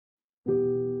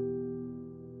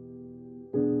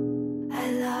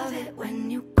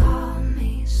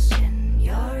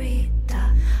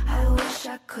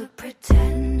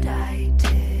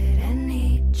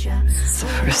the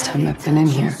first time I've been in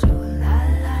here.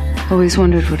 Always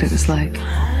wondered what it was like.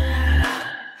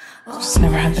 Just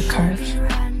never had the courage.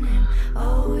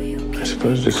 I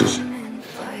suppose this is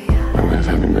my way of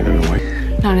having been in a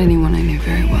way. Not anyone I knew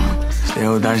very well.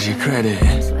 Devo darci credit.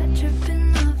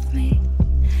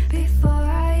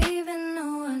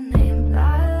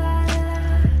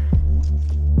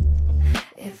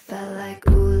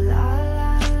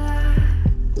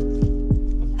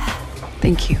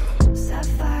 Thank you.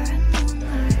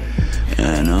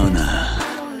 An honor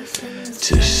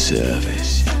to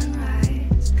service.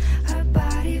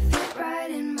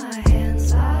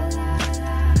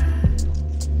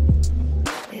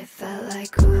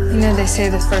 You know, they say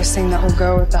the first thing that will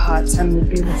go with the hot sun would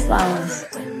be the flowers.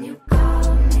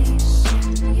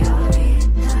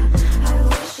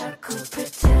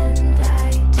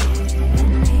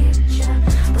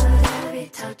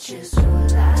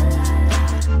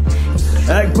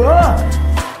 Akbar!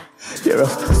 You're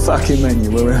off the fucking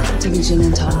menu, will you? Take a gin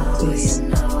and tonic, please.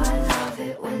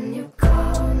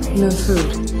 No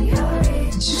food.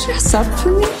 Did you dress up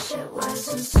for me?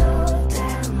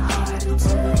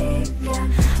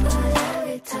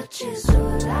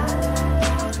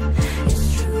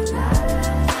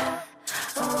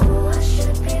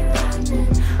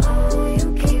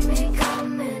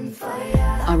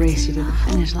 I'll race you to the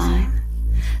finish line.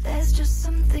 There's just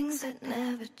some things that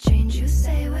never change. You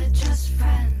say we're just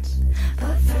friends,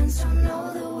 but friends don't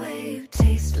know the way you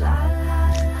taste. La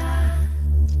la la.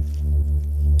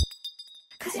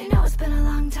 'Cause you know it's been a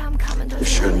long time coming. You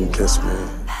shouldn't kiss me.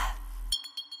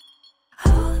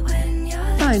 Oh, when your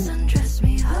lips undress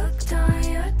me, hooked on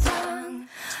your tongue.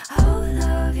 Oh,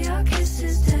 love, your kiss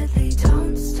is deadly.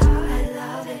 Don't stop. I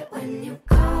love it when you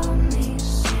call me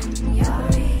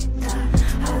señorita.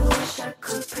 I wish I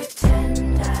could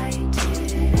pretend I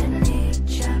didn't need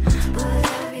ya, but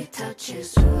every touch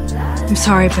is ooh la la. I'm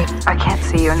sorry, but I can't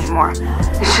see you anymore.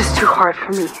 It's just too hard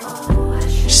for me.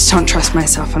 Just don't trust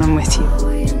myself when I'm with you.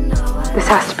 This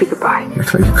has to be goodbye.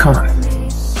 Looks like you can't.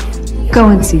 Go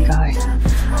and see Guy.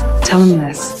 Tell him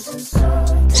this.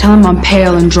 Tell him I'm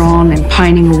pale and drawn and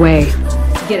pining away.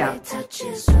 Get out.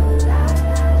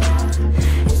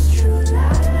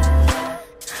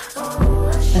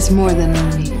 That's more than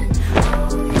I need.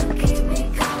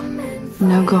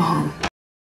 Now go home.